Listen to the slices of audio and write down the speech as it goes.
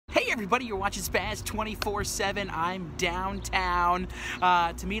everybody, you're watching Spaz 24/7. I'm downtown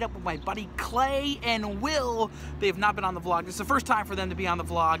to meet up with my buddy Clay and Will. They have not been on the vlog. This is the first time for them to be on the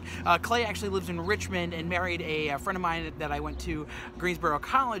vlog. Clay actually lives in Richmond and married a friend of mine that I went to Greensboro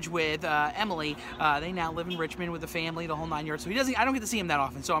College with, Emily. They now live in Richmond with a family, the whole 9 yards. So I don't get to see him that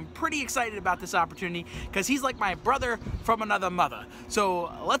often. So I'm pretty excited about this opportunity because he's like my brother from another mother.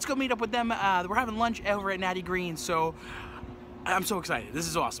 So let's go meet up with them. We're having lunch over at Natty Green. So I'm so excited. This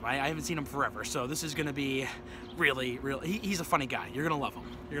is awesome. I haven't seen him forever, so this is going to be really, he's a funny guy. You're going to love him.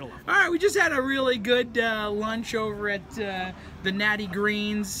 You're going to love him. All right, we just had a really good lunch over at the Natty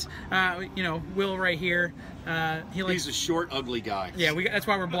Greens. You know, Will right here. He's a short, ugly guy. Yeah, that's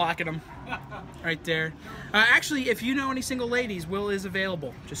why we're blocking him right there. Actually, if you know any single ladies, Will is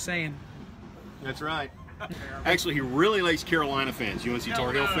available. Just saying. That's right. Actually, he really likes Carolina fans. UNC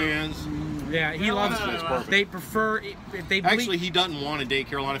Tar Heel fans. Yeah, he loves it. It's perfect. They prefer if they Actually, he doesn't want to date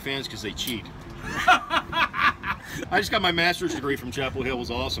Carolina fans because they cheat. I just got my master's degree from Chapel Hill. It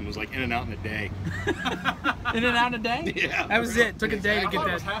was awesome. It was like in and out in a day. In and out in a day? Yeah. That was it. Took a day to get that.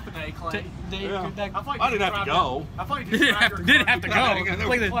 It was half a day, Clay. I didn't have to go. I thought you didn't have to go.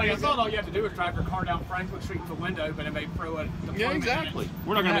 I thought all you had to do was drive your car down Franklin Street to the window, but it may throw it. Yeah, exactly.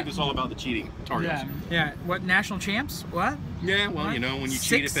 We're not going to make this all about the cheating. Tar Heels. Yeah. What, national champs? What? Yeah, well, you know, when you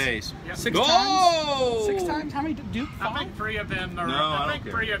cheat, it pays. Yep. 6 times? 6 times? How many do? I think 3 of them are. No, I think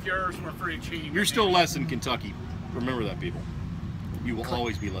 3 of yours were free cheating. You're still less than Kentucky. Remember that, people. You will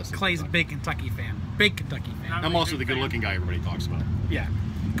always be less than Clay's a big Kentucky fan. Big Kentucky fan. I'm also the good-looking guy everybody talks about. Yeah.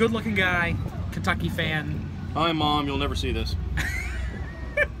 Good-looking guy, Kentucky fan. Hi, Mom. You'll never see this.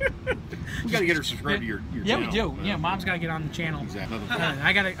 We got to get her subscribed to your channel. Yeah, we do. Yeah, Mom's got to get on the channel. Exactly.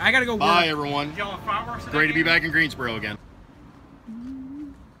 I gotta go. Bye, everyone. Y'all have fireworks today? Great to be back in Greensboro again.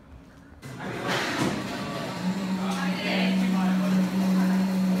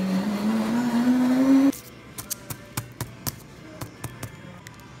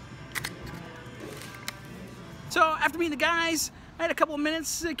 So after meeting the guys, I had a couple of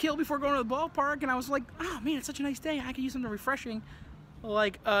minutes to kill before going to the ballpark, and I was like, oh man, it's such a nice day. I could use something refreshing,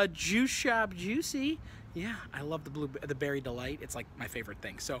 like a Juice Shop Juicy. Yeah, I love the Berry Delight. It's like my favorite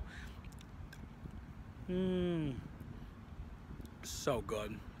thing. So, so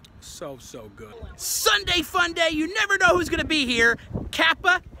good. So good. Sunday fun day. You never know who's gonna be here.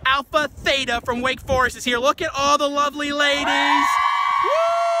 Kappa Alpha Theta from Wake Forest is here. Look at all the lovely ladies. Woo!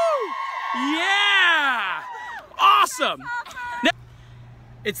 Yeah! Awesome! Now,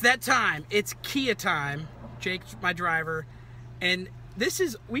 it's that time. It's Kia time. Jake's my driver, and this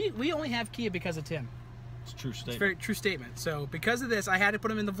is we only have Kia because of Tim. It's a true statement. It's a very true statement. So because of this, I had to put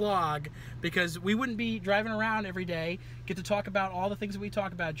him in the vlog because we wouldn't be driving around every day, get to talk about all the things that we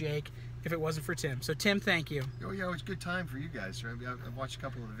talk about, Jake, if it wasn't for Tim. So Tim, thank you. Oh yeah, it's a good time for you guys. I've watched a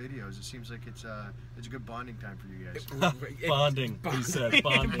couple of the videos. It seems like it's a good bonding time for you guys. Bonding. He said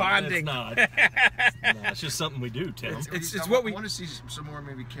bonding. Bonding. It's not. It's just something we do, Tim. It's what we want to see some more,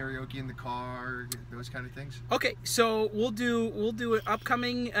 maybe karaoke in the car, those kind of things. Okay, so we'll do an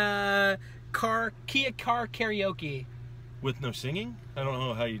upcoming Kia car karaoke. With no singing? I don't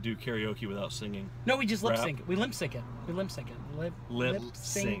know how you do karaoke without singing. No, we just lip sync it. We limp sync it. We limp sync it. Lip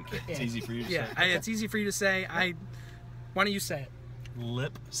sync. It's easy for you to say. Yeah, it's easy for you to say. Why don't you say it?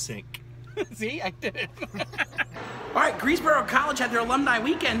 Lip sync. See, I did it. All right, Greensboro College had their alumni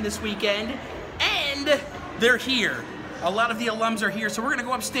weekend this weekend, and they're here. A lot of the alums are here, so we're gonna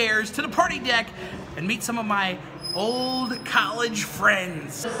go upstairs to the party deck and meet some of my old college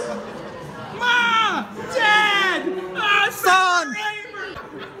friends. Mom! Dad! Oh, son!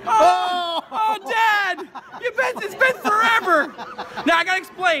 Oh, Dad! It's been forever! Now, I gotta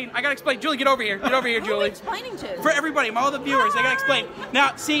explain. Julie, get over here. Get over here, Julie. Who are you explaining to? For everybody, all the viewers, I gotta explain.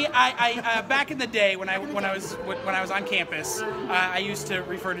 Now, see, I back in the day when I was on campus, I used to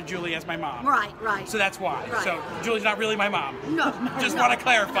refer to Julie as my mom. Right. So that's why. Right. So Julie's not really my mom. No. Just want to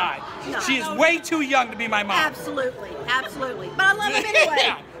clarify. No. She is way too young to be my mom. Absolutely. But I love him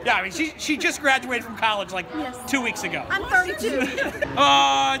anyway. Yeah, I mean, she just graduated from college like 2 weeks ago. I'm 32.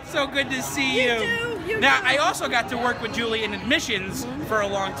 Oh, it's so good to see you. You Now, do. I also got to work with Julie in admissions for a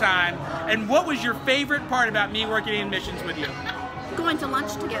long time. And what was your favorite part about me working in admissions with you? Going to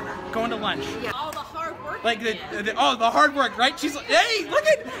lunch together. Going to lunch. Yeah. All the hard work. Like the hard work, right? She's like, hey, look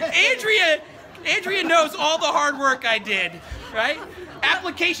at Andrea. Andrea knows all the hard work I did, right?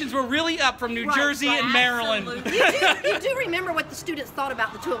 Applications were really up from New Jersey and Maryland. You do remember what the students thought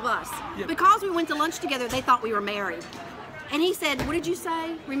about the two of us. Yep. Because we went to lunch together, they thought we were married. And he said, what did you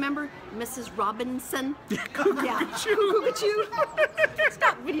say? Remember, Mrs. Robinson? Yeah. Cuckoo.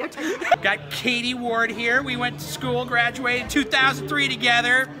 Stop videotaping. Got Katie Ward here. We went to school, graduated 2003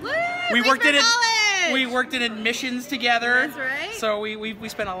 together. Woo! We worked in college! We worked in admissions together. That's right. So we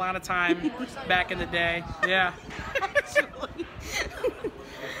spent a lot of time back in the day. Yeah.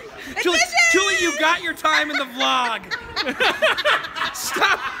 Julie, you got your time in the vlog.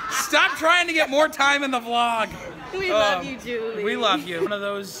 Stop trying to get more time in the vlog. We love you, Julie. We love you. One of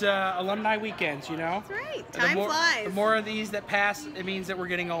those alumni weekends, you know? That's right. Time flies. The more of these that pass, it means that we're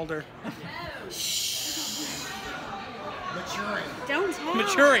getting older. Maturing. Don't tell.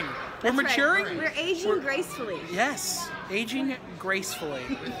 Maturing. We're That's right. maturing? We're aging gracefully. Yes. Aging gracefully.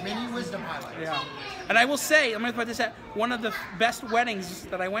 With many wisdom highlights. Yeah. And I will say, I'm going to put this out, one of the best weddings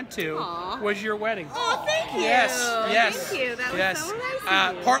that I went to was your wedding. Oh, thank you. Yes. Thank you. That was so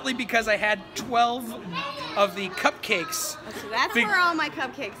nice of you. Partly because I had 12 of the cupcakes. So that's where all my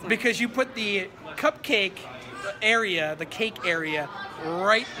cupcakes went. Because you put the cupcake area, the cake area,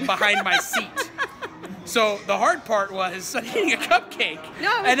 right behind my seat. So the hard part was eating a cupcake,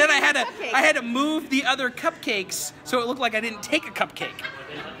 and then I had to move the other cupcakes so it looked like I didn't take a cupcake.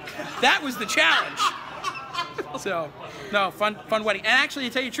 That was the challenge. So, no, fun wedding. And actually,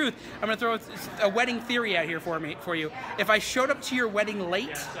 to tell you the truth, I'm gonna throw a wedding theory out here for you. If I showed up to your wedding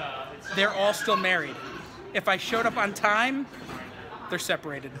late, they're all still married. If I showed up on time, they're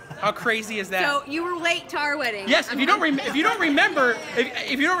separated. How crazy is that? So you were late to our wedding. Yes. If you don't remember, I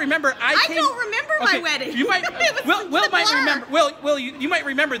don't remember my wedding. You might. Will might remember. Will, you might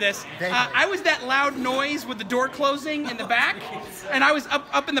remember this. I was that loud noise with the door closing in the back, and I was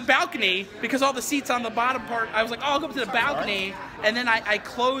up in the balcony because all the seats on the bottom part. I was like, oh, I'll go up to the balcony, and then I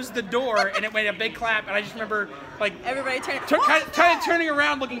closed the door, and it made a big clap, and I just remember like everybody turning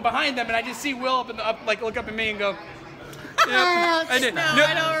around, looking behind them, and I just see Will look up at me and go. I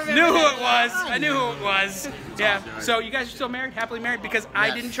knew who it was. I knew who it was. Yeah. So you guys are still married, happily married, because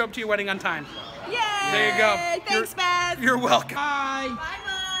I didn't show up to your wedding on time. Yay! There you go. Thanks, Spaz. You're welcome. Bye.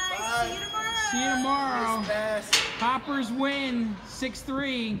 Bye. See you tomorrow. See you tomorrow. Hoppers win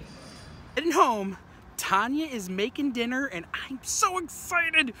 6-3. Heading home. Tanya is making dinner, and I'm so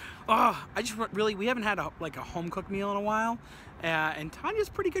excited. Oh, we haven't had a home cooked meal in a while. And Tanya's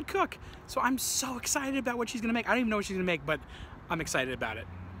a pretty good cook, so I'm so excited about what she's gonna make. I don't even know what she's gonna make, but I'm excited about it.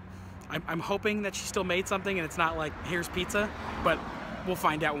 I'm hoping that she still made something and it's not like, here's pizza, but we'll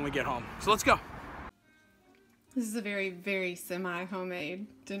find out when we get home. So let's go. This is a very, very semi-homemade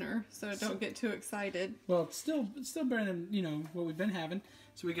dinner, so don't get too excited. Well, it's still better than, you know, what we've been having.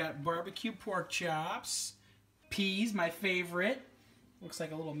 So we got barbecue pork chops, peas, my favorite. Looks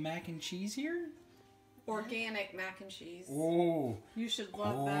like a little mac and cheese here. Organic mac and cheese. Oh, you should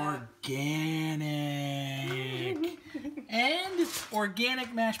love that. Organic. And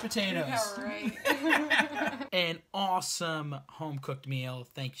organic mashed potatoes. Yeah, right. An awesome home-cooked meal.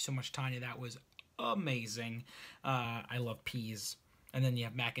 Thank you so much, Tanya. That was amazing. I love peas. And then you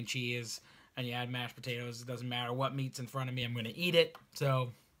have mac and cheese, and you add mashed potatoes. It doesn't matter what meat's in front of me. I'm going to eat it.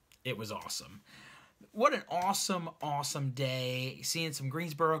 So it was awesome. What an awesome, awesome day. Seeing some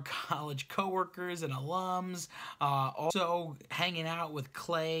Greensboro College coworkers and alums. Also hanging out with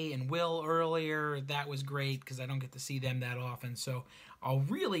Clay and Will earlier. That was great because I don't get to see them that often. So a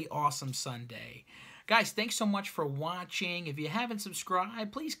really awesome Sunday. Guys, thanks so much for watching. If you haven't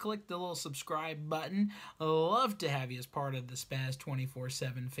subscribed, please click the little subscribe button. I'd love to have you as part of the Spaz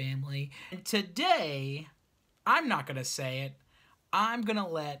 24/7 family. And today, I'm not going to say it. I'm going to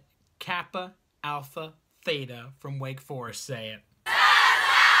let Kappa Alpha Theta from Wake Forest say it.